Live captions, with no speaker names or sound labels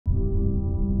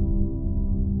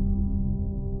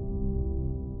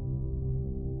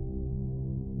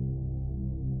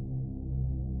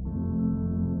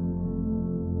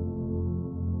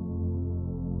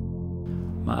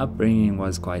My upbringing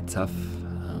was quite tough.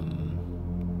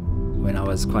 When I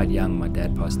was quite young, my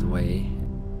dad passed away.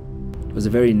 It was a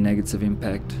very negative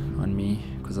impact on me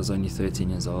because I was only 13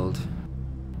 years old.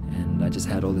 And I just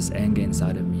had all this anger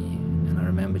inside of me. And I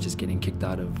remember just getting kicked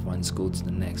out of one school to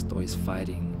the next, always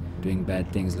fighting, doing bad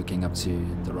things, looking up to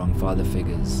the wrong father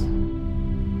figures.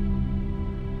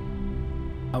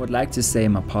 I would like to say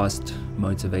my past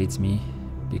motivates me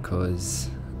because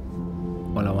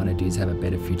all I want to do is have a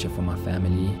better future for my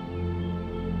family.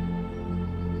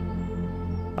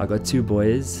 I got two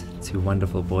boys, two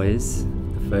wonderful boys.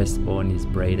 The firstborn is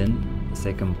Braden, the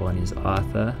secondborn is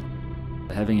Arthur.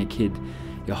 Having a kid,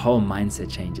 your whole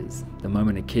mindset changes. The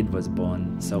moment a kid was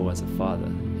born, so was a father,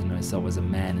 so was a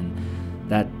man, and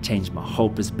that changed my whole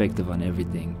perspective on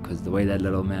everything, because the way that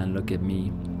little man looked at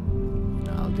me,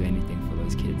 I'll do anything for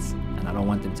those kids, and I don't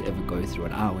want them to ever go through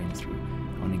what I went through.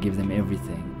 I want to give them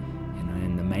everything,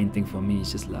 and the main thing for me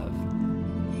is just love.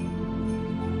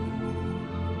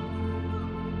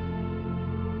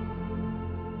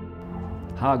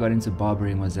 How I got into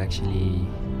barbering was actually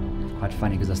quite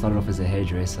funny because I started off as a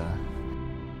hairdresser.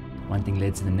 One thing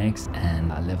led to the next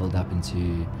and I leveled up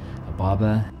into a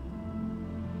barber.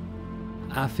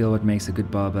 I feel what makes a good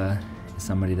barber is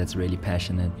somebody that's really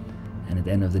passionate, and at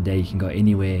the end of the day you can go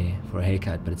anywhere for a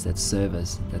haircut, but it's that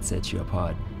service that sets you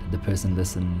apart. Did the person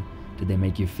listen? Did they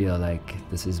make you feel like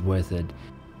this is worth it?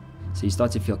 So you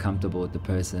start to feel comfortable with the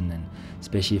person, and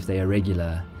especially if they're a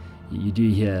regular, you do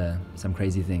hear some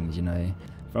crazy things,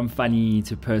 from funny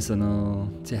to personal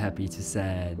to happy to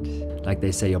sad. Like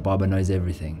they say, your barber knows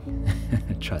everything.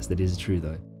 Trust, it is true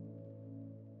though.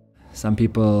 Some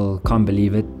people can't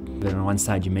believe it, but on one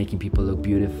side you're making people look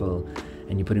beautiful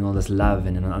and you're putting all this love,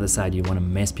 and on the other side you want to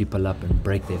mess people up and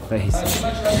break their face.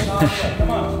 Come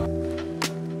on.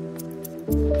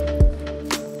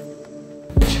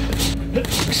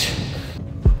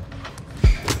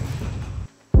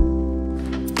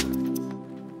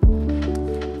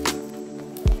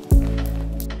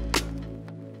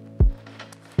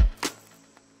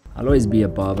 I'll always be a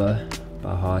barber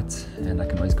by heart, and I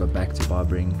can always go back to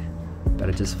barbering, but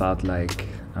I just felt like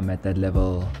I'm at that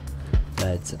level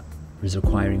that is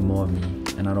requiring more of me,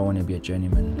 and I don't want to be a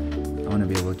journeyman. I want to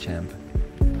be a world champ.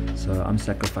 So I'm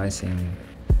sacrificing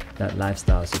that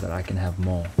lifestyle so that I can have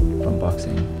more from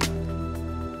boxing.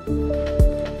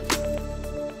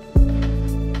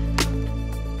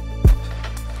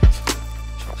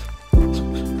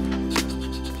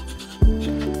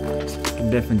 I can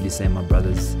definitely say my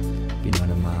brother's been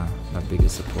one of my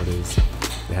biggest supporters.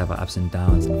 We have our ups and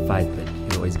downs and fight, but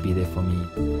he'll always be there for me.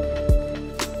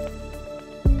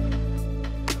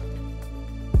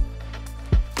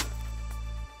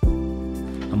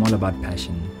 I'm all about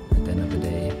passion at the end of the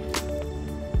day.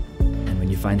 And when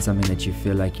you find something that you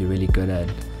feel like you're really good at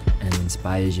and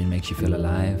inspires you and makes you feel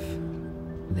alive,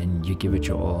 then you give it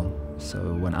your all.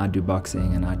 So when I do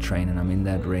boxing and I train and I'm in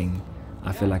that ring,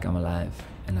 I feel like I'm alive,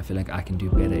 and I feel like I can do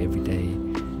better every day.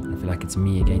 I feel like it's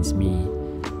me against me,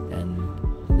 and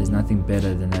there's nothing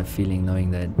better than that feeling, knowing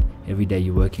that every day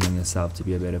you're working on yourself to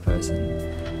be a better person.